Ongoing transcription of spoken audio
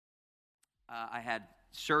I had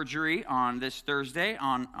surgery on this Thursday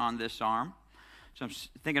on this arm. So I'm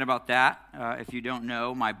thinking about that. If you don't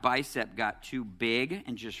know, my bicep got too big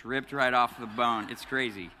and just ripped right off the bone. It's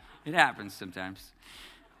crazy. It happens sometimes.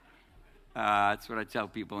 That's what I tell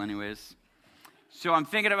people anyways. So I'm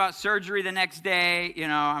thinking about surgery the next day. You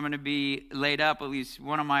know, I'm going to be laid up, at least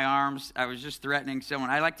one of my arms. I was just threatening someone.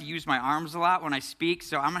 I like to use my arms a lot when I speak,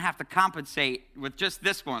 so I'm going to have to compensate with just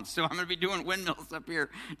this one. So I'm going to be doing windmills up here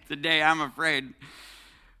today, I'm afraid.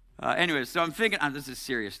 Anyways, so I'm thinking, this is a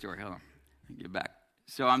serious story. Hold on. Let me get back.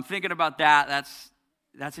 So I'm thinking about that.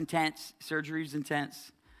 That's intense. Surgery's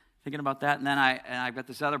intense. Thinking about that. And then I've got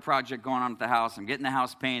this other project going on at the house. I'm getting the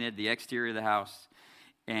house painted, the exterior of the house.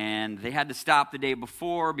 And they had to stop the day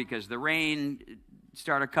before because the rain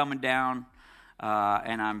started coming down.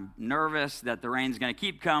 And I'm nervous that the rain's going to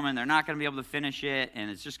keep coming. They're not going to be able to finish it.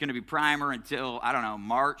 And it's just going to be primer until, I don't know,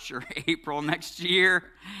 March or April next year.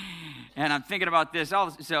 And I'm thinking about this.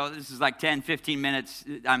 So this is like 10, 15 minutes.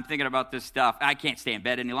 I'm thinking about this stuff. I can't stay in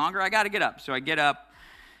bed any longer. I got to get up. So I get up,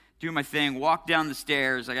 do my thing, walk down the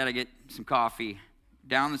stairs. I got to get some coffee.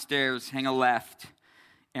 Down the stairs, hang a left.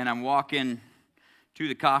 And I'm walking to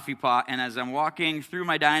the coffee pot, and as I'm walking through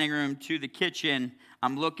my dining room to the kitchen,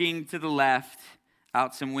 I'm looking to the left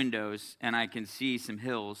out some windows, and I can see some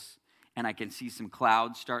hills, and I can see some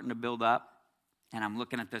clouds starting to build up, and I'm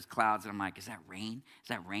looking at those clouds, and I'm like, is that rain? Is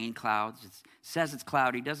that rain clouds? It says it's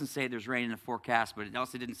cloudy. It doesn't say there's rain in the forecast, but it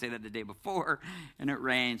also didn't say that the day before, and it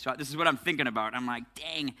rained. So this is what I'm thinking about. I'm like,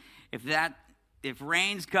 dang, if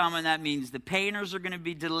rain's coming, that means the painters are going to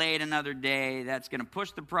be delayed another day. That's going to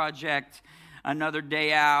push the project another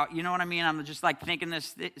day out. You know what I mean? I'm just like thinking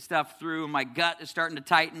this stuff through. My gut is starting to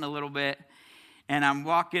tighten a little bit. And I'm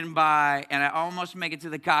walking by, and I almost make it to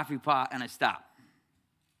the coffee pot, and I stop.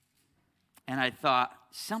 And I thought,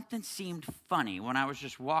 something seemed funny when I was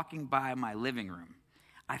just walking by my living room.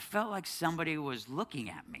 I felt like somebody was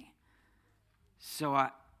looking at me. So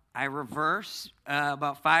I reverse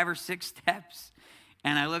about 5 or 6 steps,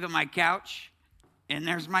 and I look at my couch, and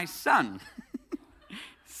there's my son.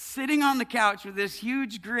 Sitting on the couch with this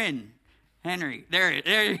huge grin. Henry,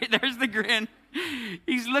 there's the grin.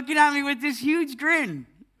 He's looking at me with this huge grin.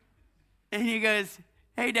 And he goes,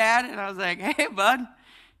 hey, Dad. And I was like, hey, bud.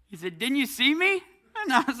 He said, didn't you see me?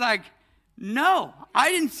 And I was like, no, I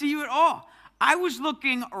didn't see you at all. I was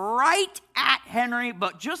looking right at Henry,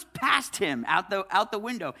 but just past him out the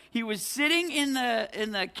window. He was sitting in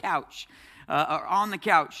the couch, or on the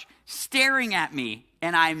couch, staring at me.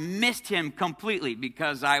 And I missed him completely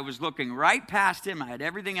because I was looking right past him. I had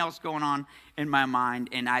everything else going on in my mind,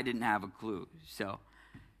 and I didn't have a clue. So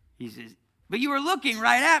he says, but you were looking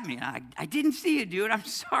right at me. I didn't see you, dude. I'm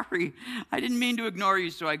sorry. I didn't mean to ignore you.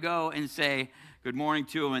 So I go and say good morning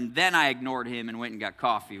to him, and then I ignored him and went and got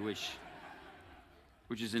coffee, which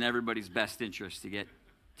is in everybody's best interest to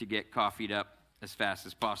get coffeeed up as fast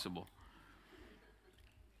as possible.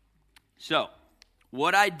 So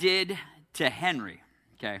what I did to Henry,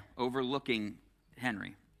 overlooking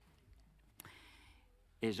Henry,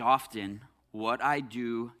 is often what I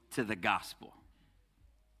do to the gospel.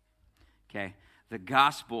 The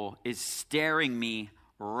gospel is staring me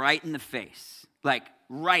right in the face, like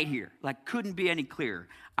right here, like couldn't be any clearer.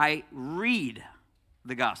 I read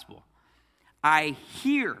the gospel. I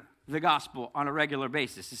hear the gospel on a regular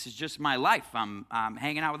basis. This is just my life. I'm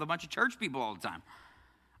hanging out with a bunch of church people all the time.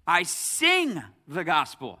 I sing the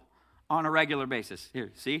gospel on a regular basis.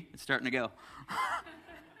 Here, see? It's starting to go.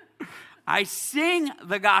 I sing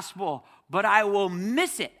the gospel, but I will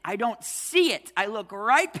miss it. I don't see it. I look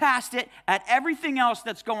right past it at everything else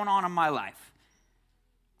that's going on in my life.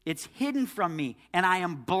 It's hidden from me, and I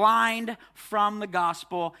am blind from the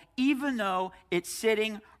gospel, even though it's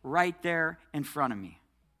sitting right there in front of me.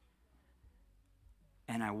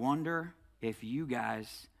 And I wonder if you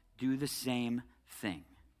guys do the same thing.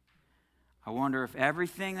 I wonder if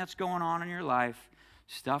everything that's going on in your life,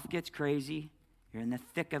 stuff gets crazy, you're in the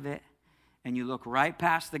thick of it, and you look right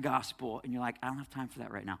past the gospel, and you're like, I don't have time for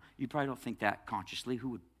that right now. You probably don't think that consciously. Who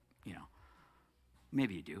would,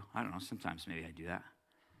 maybe you do. I don't know. Sometimes maybe I do that.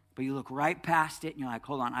 But you look right past it, and you're like,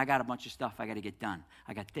 got a bunch of stuff I got to get done.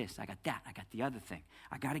 I got this, I got that, I got the other thing.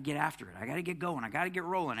 I got to get after it. I got to get going. I got to get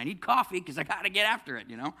rolling. I need coffee because I got to get after it,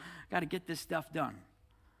 Got to get this stuff done.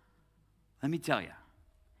 Let me tell you,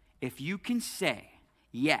 if you can say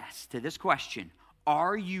yes to this question,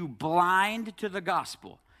 are you blind to the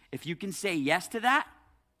gospel? If you can say yes to that,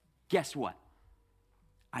 guess what?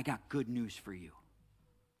 I got good news for you.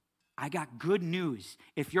 I got good news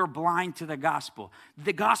if you're blind to the gospel.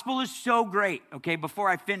 The gospel is so great, okay, before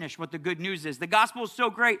I finish what the good news is. The gospel is so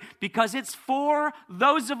great because it's for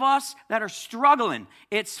those of us that are struggling.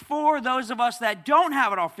 It's for those of us that don't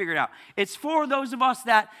have it all figured out. It's for those of us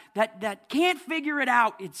that can't figure it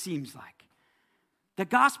out, it seems like. The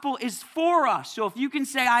gospel is for us. So if you can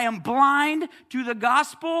say, I am blind to the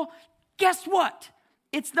gospel, guess what?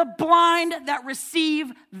 It's the blind that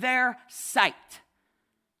receive their sight.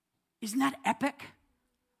 Isn't that epic?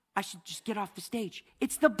 I should just get off the stage.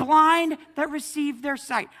 It's the blind that receive their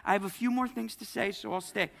sight. I have a few more things to say, so I'll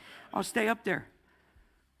stay up there.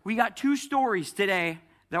 We got 2 stories today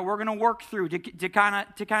that we're going to work through to kind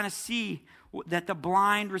of see that the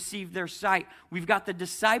blind receive their sight. We've got the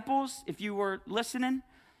disciples. If you were listening,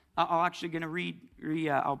 I'll actually going to read.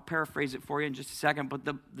 I'll paraphrase it for you in just a second. But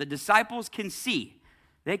the disciples can see.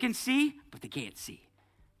 They can see, but they can't see.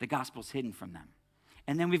 The gospel's hidden from them.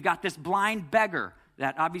 And then we've got this blind beggar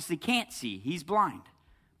that obviously can't see. He's blind.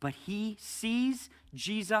 But he sees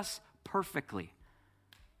Jesus perfectly.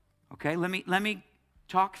 Okay, let me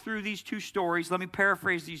talk through these 2 stories. Let me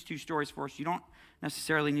paraphrase these 2 stories for us. You don't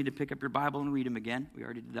necessarily need to pick up your Bible and read them again. We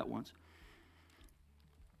already did that once.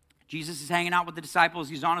 Jesus is hanging out with the disciples.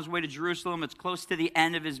 He's on his way to Jerusalem. It's close to the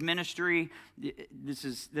end of his ministry. This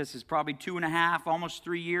is probably 2.5, almost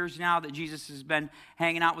 3 years now that Jesus has been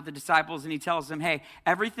hanging out with the disciples, and he tells them, hey,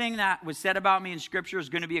 everything that was said about me in Scripture is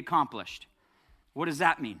going to be accomplished. What does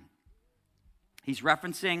that mean? He's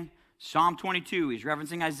referencing Psalm 22. He's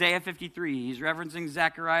referencing Isaiah 53. He's referencing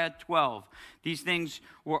Zechariah 12. These things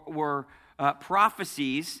were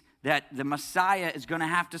prophecies that the Messiah is going to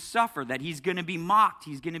have to suffer, that he's going to be mocked,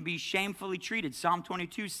 he's going to be shamefully treated. Psalm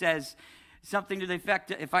 22 says something to the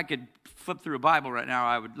effect, if I could flip through a Bible right now,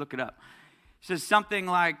 I would look it up. It says something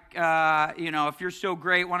like, if you're so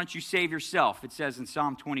great, why don't you save yourself? It says in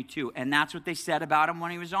Psalm 22. And that's what they said about him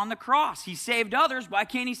when he was on the cross. He saved others, why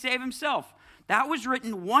can't he save himself? That was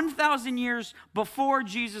written 1,000 years before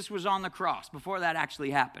Jesus was on the cross, before that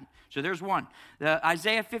actually happened. So there's one.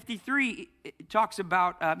 Isaiah 53 talks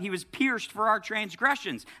about he was pierced for our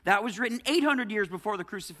transgressions. That was written 800 years before the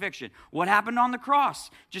crucifixion. What happened on the cross?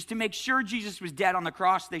 Just to make sure Jesus was dead on the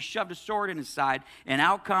cross, they shoved a sword in his side, and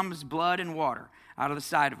out comes blood and water out of the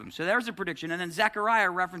side of him. So there's a prediction. And then Zechariah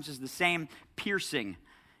references the same piercing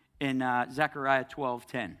in Zechariah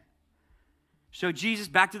 12:10. So Jesus,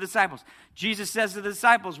 back to the disciples. Jesus says to the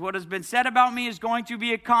disciples, what has been said about me is going to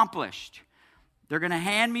be accomplished. They're going to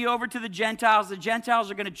hand me over to the Gentiles. The Gentiles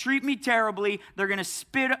are going to treat me terribly. They're going to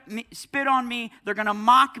spit on me. They're going to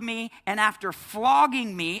mock me. And after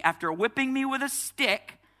flogging me, after whipping me with a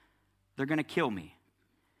stick, they're going to kill me.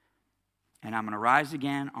 And I'm going to rise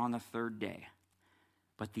again on the 3rd day.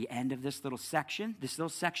 But the end of this little section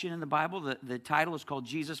in the Bible, the title is called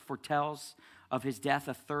Jesus Foretells of His Death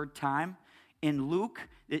a Third Time. In Luke,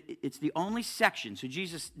 it's the only section. So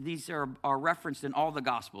these are referenced in all the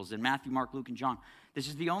Gospels, in Matthew, Mark, Luke, and John. This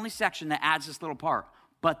is the only section that adds this little part.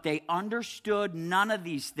 But they understood none of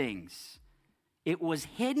these things. It was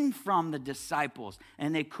hidden from the disciples,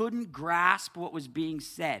 and they couldn't grasp what was being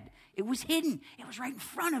said. It was hidden. It was right in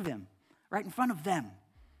front of him, right in front of them.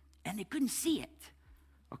 And they couldn't see it.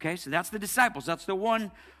 Okay, so that's the disciples. That's the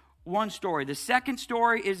one story. The second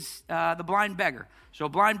story is the blind beggar. So a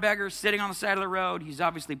blind beggar sitting on the side of the road. He's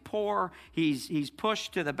obviously poor. He's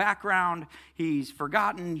pushed to the background. He's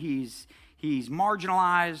forgotten. He's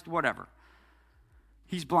marginalized, whatever.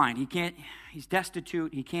 He's blind. He's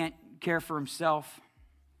destitute. He can't care for himself.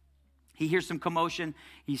 He hears some commotion.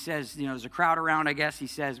 He says, there's a crowd around, I guess. He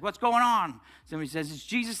says, what's going on? Somebody says, it's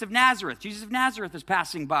Jesus of Nazareth. Jesus of Nazareth is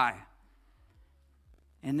passing by.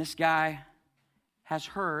 And this guy has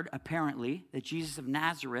heard, apparently, that Jesus of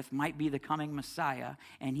Nazareth might be the coming Messiah,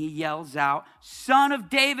 and he yells out, Son of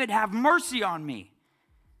David, have mercy on me.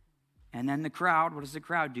 And then the crowd, what does the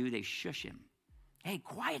crowd do? They shush him. Hey,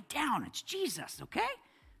 quiet down. It's Jesus, okay?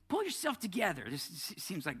 Pull yourself together. This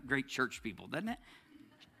seems like great church people, doesn't it?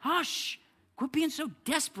 Hush. Quit being so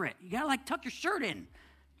desperate. You got to, tuck your shirt in.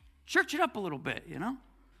 Church it up a little bit,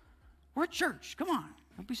 We're at church. Come on.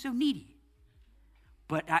 Don't be so needy.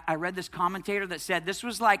 But I read this commentator that said this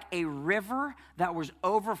was like a river that was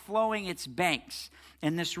overflowing its banks.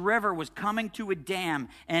 And this river was coming to a dam.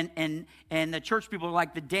 And the church people are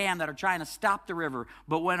like the dam that are trying to stop the river.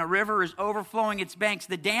 But when a river is overflowing its banks,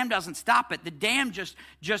 the dam doesn't stop it. The dam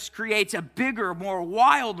just creates a bigger, more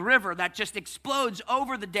wild river that just explodes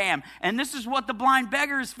over the dam. And this is what the blind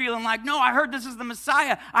beggar is feeling like. No, I heard this is the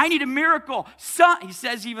Messiah. I need a miracle. Son, he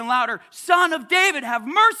says even louder, Son of David, have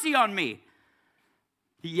mercy on me.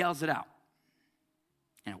 He yells it out,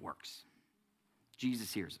 and it works.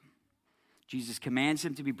 Jesus hears him. Jesus commands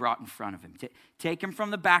him to be brought in front of him. Take him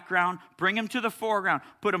from the background, bring him to the foreground,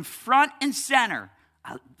 put him front and center.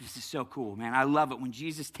 This is so cool, man. I love it when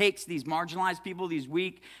Jesus takes these marginalized people, these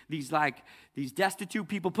weak, these destitute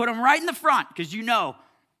people, put them right in the front, because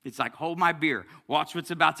it's like, hold my beer. Watch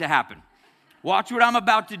what's about to happen. Watch what I'm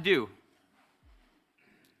about to do.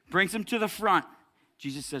 Brings him to the front.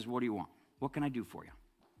 Jesus says, what do you want? What can I do for you?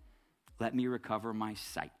 Let me recover my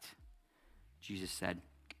sight. Jesus said,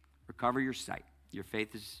 recover your sight. Your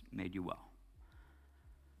faith has made you well.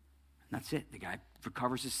 And that's it. The guy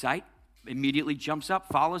recovers his sight, immediately jumps up,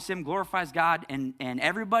 follows him, glorifies God, and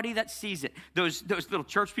everybody that sees it, those little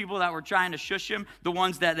church people that were trying to shush him, the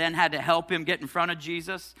ones that then had to help him get in front of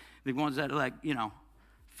Jesus, the ones that are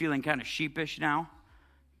feeling kind of sheepish now,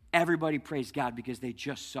 everybody praised God because they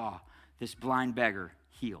just saw this blind beggar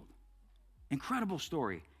healed. Incredible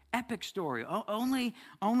story. Epic story. Only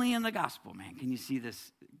in the gospel, man, can you see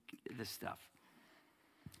this stuff.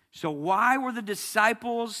 So why were the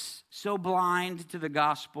disciples so blind to the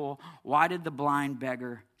gospel? Why did the blind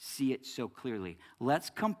beggar see it so clearly? Let's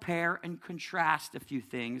compare and contrast a few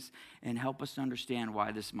things and help us understand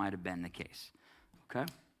why this might have been the case.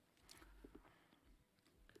 Okay?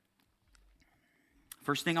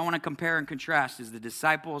 First thing I want to compare and contrast is the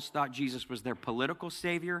disciples thought Jesus was their political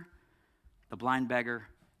savior. The blind beggar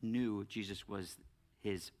knew Jesus was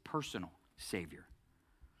his personal savior.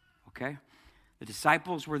 Okay? The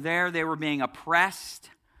disciples were there. They were being oppressed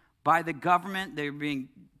by the government. They were being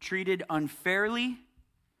treated unfairly.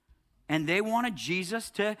 And they wanted Jesus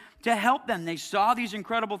to help them. They saw these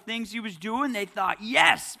incredible things he was doing. They thought,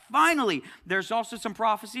 yes, finally. There's also some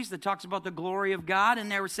prophecies that talks about the glory of God.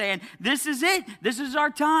 And they were saying, this is it. This is our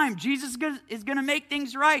time. Jesus is going to make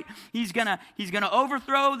things right. He's going to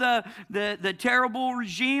overthrow the terrible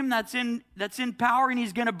regime that's in power. And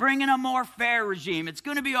he's going to bring in a more fair regime. It's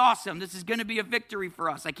going to be awesome. This is going to be a victory for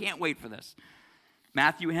us. I can't wait for this.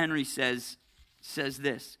 Matthew Henry says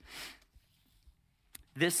this.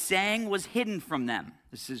 This saying was hidden from them.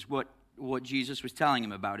 This is what Jesus was telling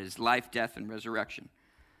him about his life, death, and resurrection.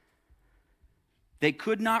 They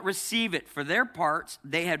could not receive it. For their parts,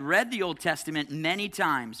 they had read the Old Testament many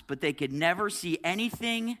times, but they could never see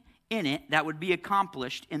anything in it that would be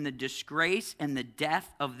accomplished in the disgrace and the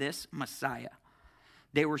death of this Messiah.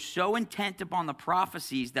 They were so intent upon the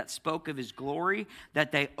prophecies that spoke of his glory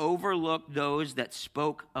that they overlooked those that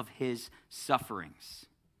spoke of his sufferings.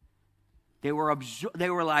 They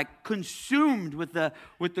were like consumed with the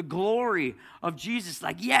glory of Jesus.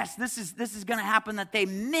 Like, yes, this is going to happen. That they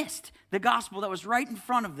missed the gospel that was right in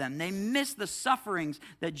front of them. They missed the sufferings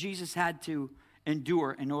that Jesus had to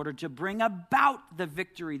endure in order to bring about the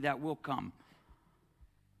victory that will come.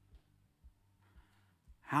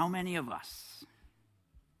 How many of us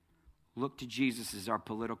look to Jesus as our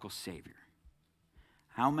political savior?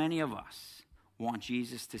 How many of us want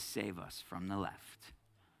Jesus to save us from the left?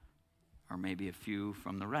 Or maybe a few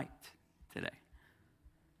from the right today.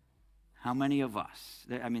 How many of us?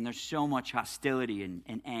 There's so much hostility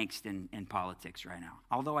and angst in politics right now.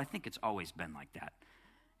 Although I think it's always been like that.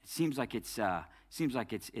 It seems like it's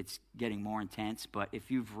getting more intense. But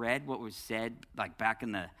if you've read what was said, like back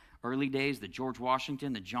in the early days, the George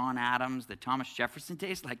Washington, the John Adams, the Thomas Jefferson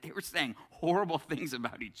days, like they were saying horrible things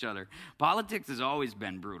about each other. Politics has always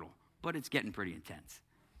been brutal, but it's getting pretty intense.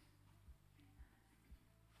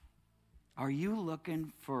 Are you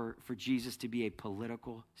looking for Jesus to be a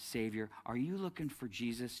political savior? Are you looking for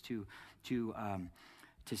Jesus to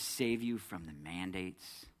save you from the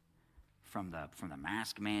mandates, from the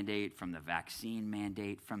mask mandate, from the vaccine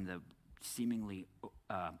mandate, from the seemingly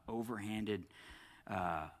overhanded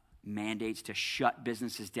mandates to shut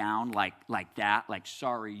businesses down like that? Like,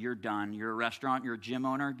 sorry, you're done. You're a restaurant, you're a gym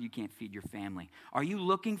owner, you can't feed your family. Are you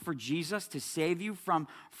looking for Jesus to save you from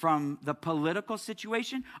the political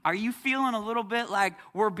situation? Are you feeling a little bit like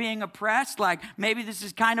we're being oppressed? Like maybe this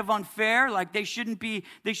is kind of unfair? Like they shouldn't be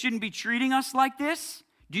treating us like this?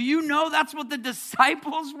 Do you know that's what the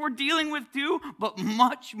disciples were dealing with too? But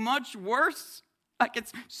much, much worse? Like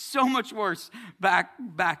it's so much worse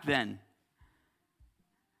back then.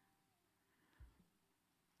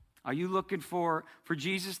 Are you looking for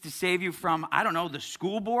Jesus to save you from, I don't know, the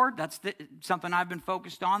school board? That's something I've been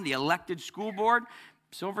focused on, the elected school board.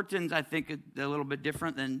 Silverton's, I think, a little bit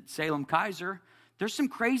different than Salem Kaiser. There's some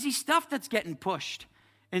crazy stuff that's getting pushed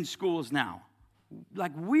in schools now,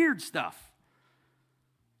 like weird stuff.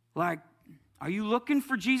 Like, are you looking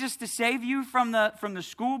for Jesus to save you from the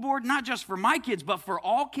school board? Not just for my kids, but for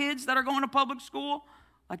all kids that are going to public school?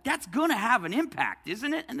 Like, that's going to have an impact,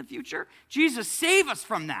 isn't it, in the future? Jesus, save us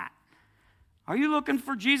from that. Are you looking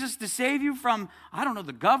for Jesus to save you from, I don't know,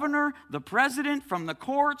 the governor, the president, from the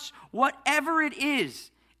courts, whatever it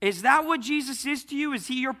is? Is that what Jesus is to you? Is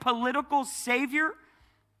he your political savior?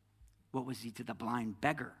 What was he to the blind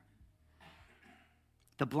beggar?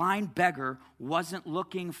 The blind beggar wasn't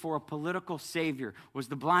looking for a political savior. Was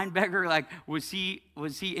the blind beggar was he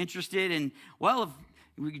interested in, well, if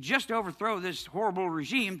we could just overthrow this horrible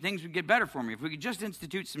regime, things would get better for me. If we could just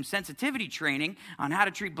institute some sensitivity training on how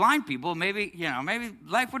to treat blind people, maybe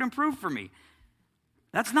life would improve for me.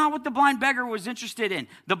 That's not what the blind beggar was interested in.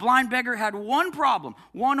 The blind beggar had one problem,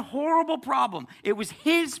 one horrible problem. It was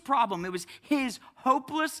his problem. It was his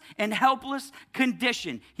hopeless and helpless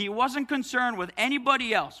condition. He wasn't concerned with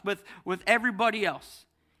anybody else, with everybody else.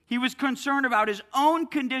 He was concerned about his own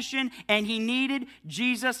condition, and he needed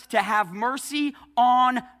Jesus to have mercy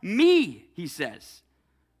on me, he says.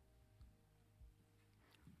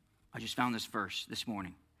 I just found this verse this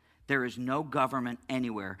morning. There is no government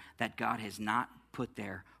anywhere that God has not put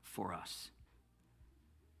there for us.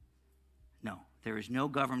 No, there is no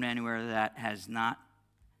government anywhere that has not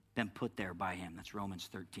been put there by him. That's Romans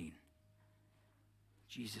 13.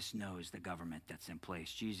 Jesus knows the government that's in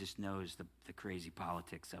place. Jesus knows the crazy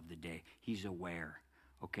politics of the day. He's aware,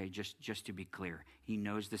 okay, just to be clear. He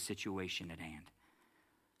knows the situation at hand.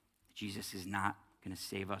 Jesus is not going to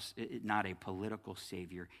save us, not a political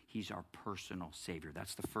savior. He's our personal savior.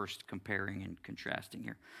 That's the first comparing and contrasting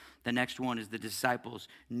here. The next one is the disciples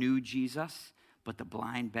knew Jesus, but the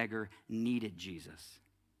blind beggar needed Jesus.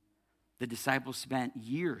 The disciples spent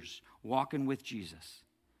years walking with Jesus,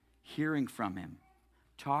 hearing from him,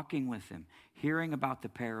 talking with him, hearing about the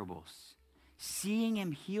parables, seeing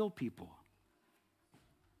him heal people.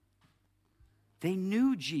 They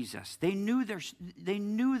knew Jesus. They knew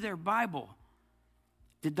their Bible.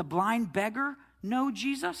 Did the blind beggar know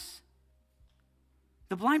Jesus?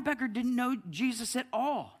 The blind beggar didn't know Jesus at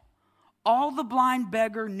all. All the blind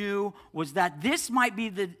beggar knew was that this might be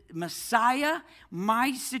the Messiah,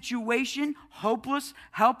 my situation, hopeless,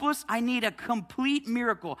 helpless. I need a complete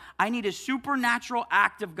miracle. I need a supernatural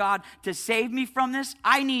act of God to save me from this.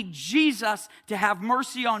 I need Jesus to have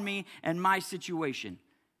mercy on me and my situation.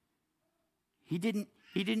 He didn't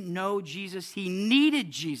know Jesus. He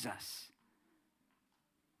needed Jesus.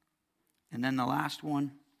 And then the last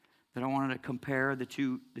one that I wanted to compare the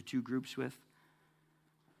two groups with.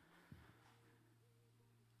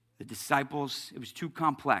 The disciples, it was too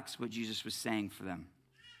complex what Jesus was saying for them.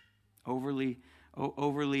 Overly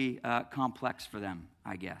complex for them,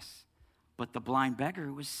 I guess. But the blind beggar,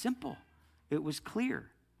 it was simple. It was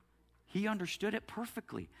clear. He understood it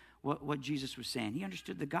perfectly, what Jesus was saying. He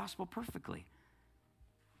understood the gospel perfectly.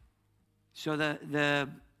 So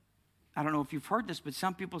I don't know if you've heard this, but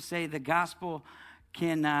some people say the gospel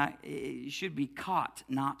should be caught,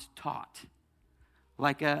 not taught.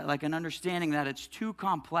 Like an understanding that it's too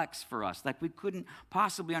complex for us, like we couldn't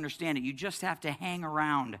possibly understand it. You just have to hang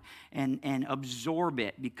around and absorb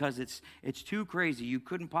it because it's too crazy. You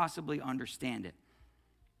couldn't possibly understand it.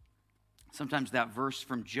 Sometimes that verse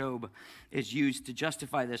from Job is used to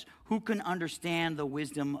justify this. Who can understand the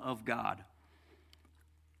wisdom of God?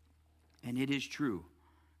 And it is true.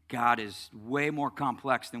 God is way more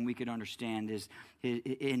complex than we could understand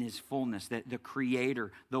in his fullness. The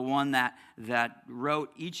creator, the one that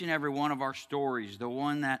wrote each and every one of our stories, the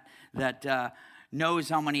one that knows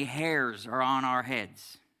how many hairs are on our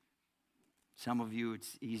heads. Some of you,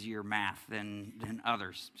 it's easier math than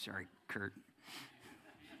others. Sorry, Kurt.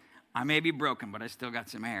 I may be broken, but I still got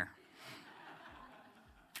some hair.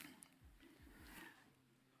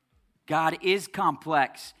 God is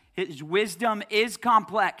complex. His wisdom is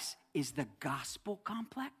complex. Is the gospel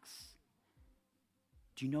complex?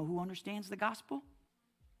 Do you know who understands the gospel?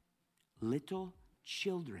 Little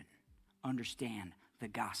children understand the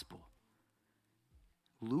gospel.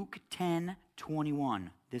 Luke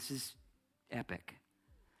 10:21. This is epic.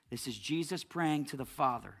 This is Jesus praying to the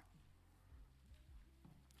Father.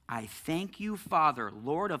 I thank you, Father,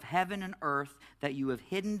 Lord of heaven and earth, that you have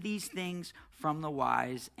hidden these things from the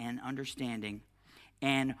wise and understanding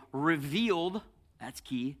and revealed, that's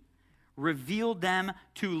key, revealed them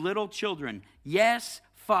to little children. Yes,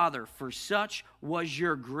 Father, for such was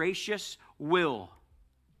your gracious will.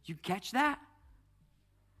 You catch that?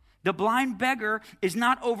 The blind beggar is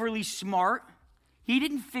not overly smart. He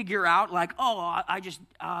didn't figure out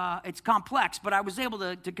it's complex, but I was able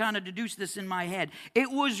to kind of deduce this in my head. It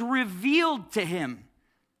was revealed to him.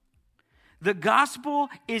 The gospel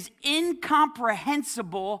is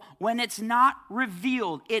incomprehensible when it's not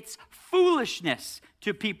revealed. It's foolishness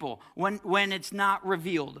to people when it's not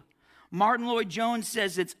revealed. Martin Lloyd-Jones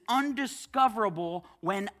says it's undiscoverable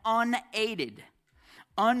when unaided,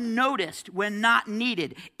 unnoticed when not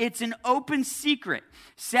needed. It's an open secret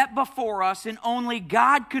set before us, and only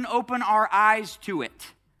God can open our eyes to it.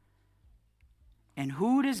 And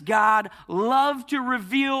who does God love to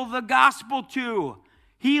reveal the gospel to?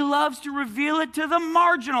 He loves to reveal it to the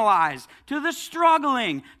marginalized, to the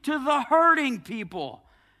struggling, to the hurting people.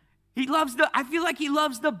 I feel like he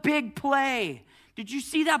loves the big play. Did you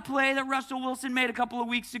see that play that Russell Wilson made a couple of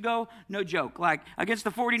weeks ago? No joke. Like, against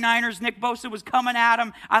the 49ers, Nick Bosa was coming at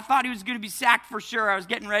him. I thought he was going to be sacked for sure. I was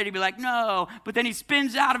getting ready to be like, no. But then he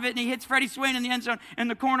spins out of it, and he hits Freddie Swain in the end zone. In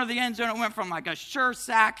the corner of the end zone, it went from like a sure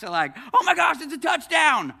sack to like, oh my gosh, it's a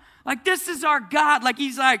touchdown. Like, this is our God. Like,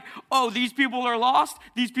 he's like, oh, these people are lost.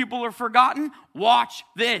 These people are forgotten. Watch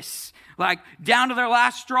this. Like, down to their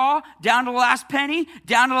last straw, down to the last penny,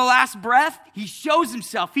 down to the last breath, he shows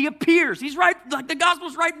himself. He appears. He's right, like the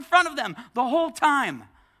gospel's right in front of them the whole time.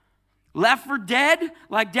 Left for dead,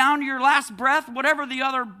 like down to your last breath, whatever the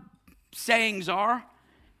other sayings are.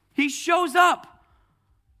 He shows up.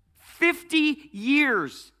 50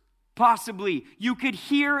 years possibly, you could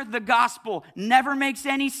hear the gospel. Never makes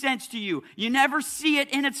any sense to you. You never see it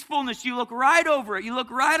in its fullness. You look right over it. You look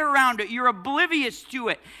right around it. You're oblivious to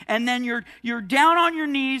it. And then you're down on your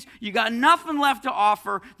knees. You got nothing left to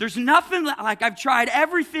offer. There's nothing, like I've tried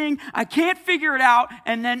everything. I can't figure it out.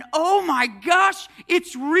 And then, oh my gosh,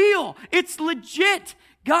 it's real. It's legit.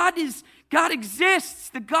 God exists.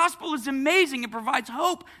 The gospel is amazing. It provides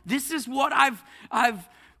hope. This is what I've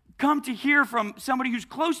come to hear from somebody who's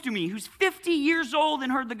close to me, who's 50 years old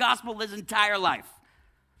and heard the gospel his entire life.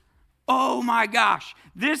 Oh my gosh,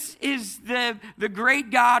 this is the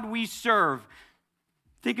great God we serve.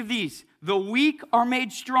 Think of these. The weak are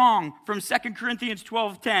made strong, from 2 Corinthians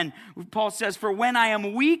 12:10. Paul says, for when I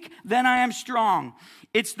am weak, then I am strong.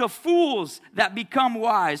 It's the fools that become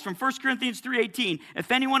wise, from 1 Corinthians 3:18.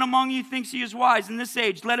 If anyone among you thinks he is wise in this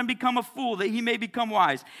age, let him become a fool, that he may become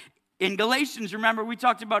wise. In Galatians, remember, we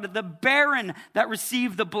talked about it, the barren that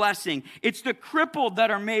receive the blessing. It's the crippled that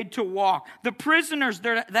are made to walk. The prisoners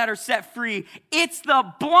that are set free. It's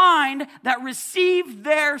the blind that receive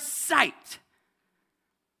their sight.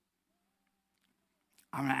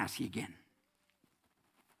 I'm going to ask you again.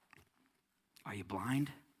 Are you blind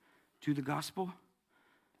to the gospel?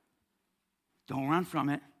 Don't run from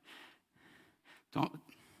it. Don't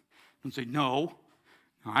say, no,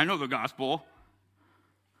 I know the gospel.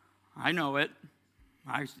 I know it.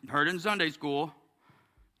 I heard it in Sunday school.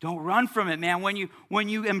 Don't run from it, man. When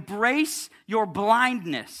you embrace your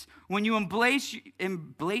blindness, when you embrace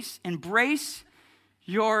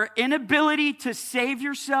your inability to save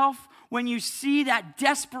yourself, when you see that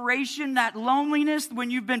desperation, that loneliness, when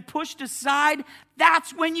you've been pushed aside,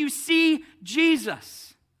 that's when you see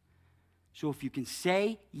Jesus. So if you can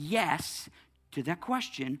say yes to that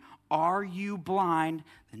question, are you blind?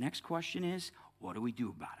 The next question is, what do we do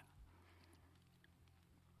about it?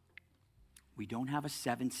 We don't have a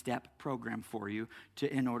 7-step program for you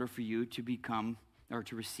in order for you to become or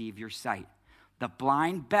to receive your sight. The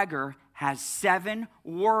blind beggar has 7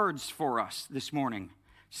 words for us this morning.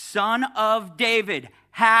 Son of David,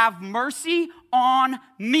 have mercy on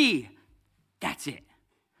me. That's it.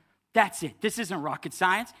 That's it. This isn't rocket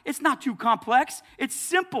science. It's not too complex. It's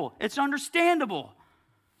simple. It's understandable.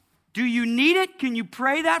 Do you need it? Can you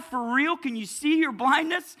pray that for real? Can you see your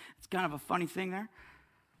blindness? It's kind of a funny thing there.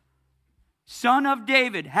 Son of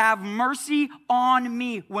David, have mercy on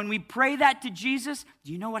me. When we pray that to Jesus,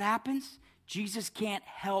 do you know what happens? Jesus can't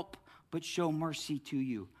help but show mercy to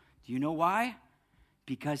you. Do you know why?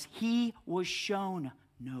 Because he was shown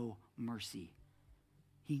no mercy.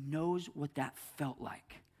 He knows what that felt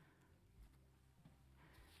like.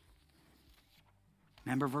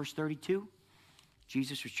 Remember verse 32?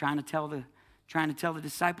 Jesus was trying to tell the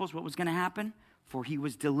disciples what was going to happen. For he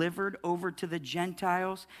was delivered over to the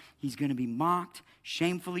Gentiles. He's going to be mocked,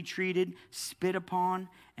 shamefully treated, spit upon,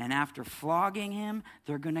 and after flogging him,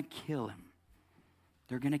 they're going to kill him.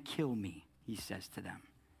 They're going to kill me, he says to them.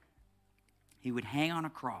 He would hang on a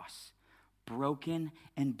cross, broken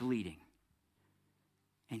and bleeding.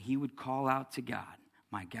 And he would call out to God,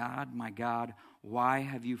 my God, why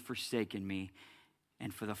have you forsaken me?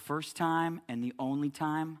 And for the first time and the only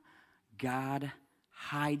time, God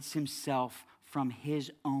hides himself from his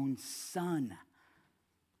own son.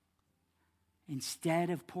 Instead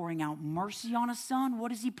of pouring out mercy on a son, what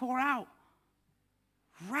does he pour out?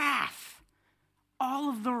 Wrath. All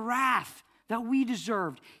of the wrath that we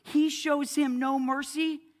deserved. He shows him no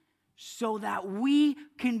mercy so that we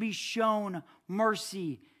can be shown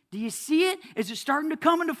mercy Do you see it? Is it starting to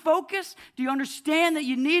come into focus? Do you understand that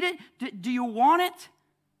you need it? Do you want it?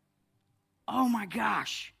 Oh my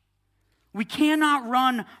gosh. We cannot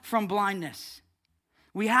run from blindness.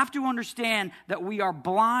 We have to understand that we are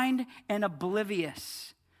blind and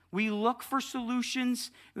oblivious. We look for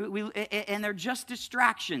solutions, and they're just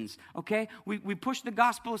distractions, okay? We push the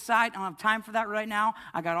gospel aside. I don't have time for that right now.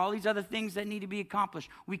 I got all these other things that need to be accomplished.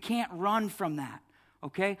 We can't run from that,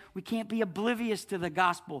 okay? We can't be oblivious to the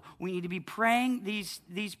gospel. We need to be praying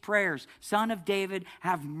these prayers. Son of David,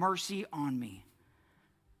 have mercy on me.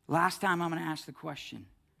 Last time I'm going to ask the question,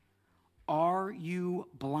 are you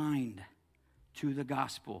blind to the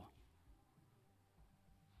gospel?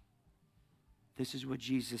 This is what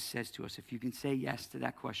Jesus says to us. If you can say yes to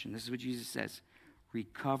that question, this is what Jesus says.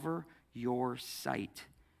 Recover your sight.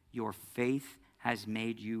 Your faith has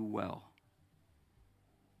made you well.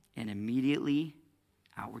 And immediately,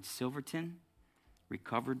 Outward Silverton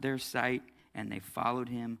recovered their sight, and they followed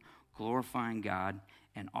him, glorifying God,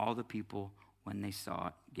 and all the people, when they saw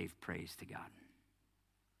it, gave praise to God.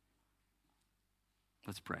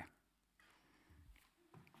 Let's pray.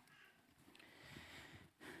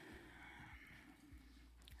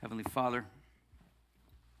 Heavenly Father,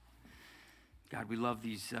 God, we love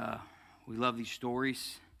these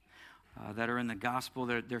stories that are in the gospel.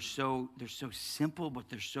 They're so simple, but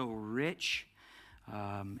they're so rich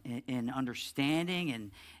in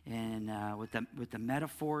understanding and with the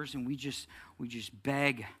metaphors. And we just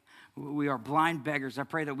beg. We are blind beggars. I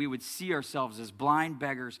pray that we would see ourselves as blind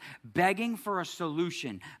beggars, begging for a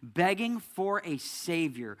solution, begging for a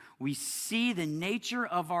Savior. We see the nature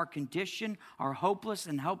of our condition, our hopeless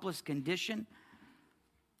and helpless condition.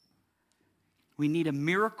 We need a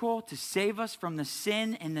miracle to save us from the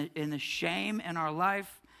sin and the shame in our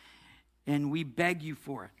life, and we beg you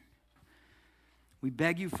for it. We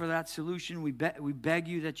beg you for that solution. We beg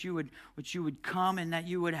you that you would come and that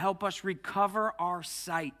you would help us recover our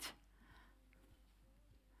sight.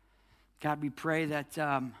 God, we pray that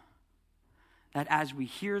as we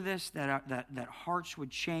hear this, that hearts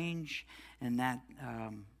would change, and that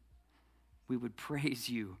we would praise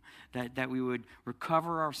you, that we would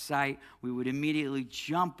recover our sight, we would immediately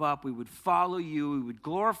jump up, we would follow you, we would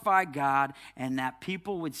glorify God, and that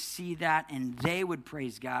people would see that and they would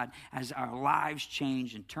praise God as our lives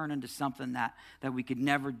change and turn into something that we could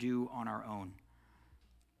never do on our own.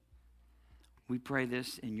 We pray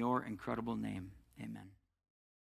this in your incredible name. Amen.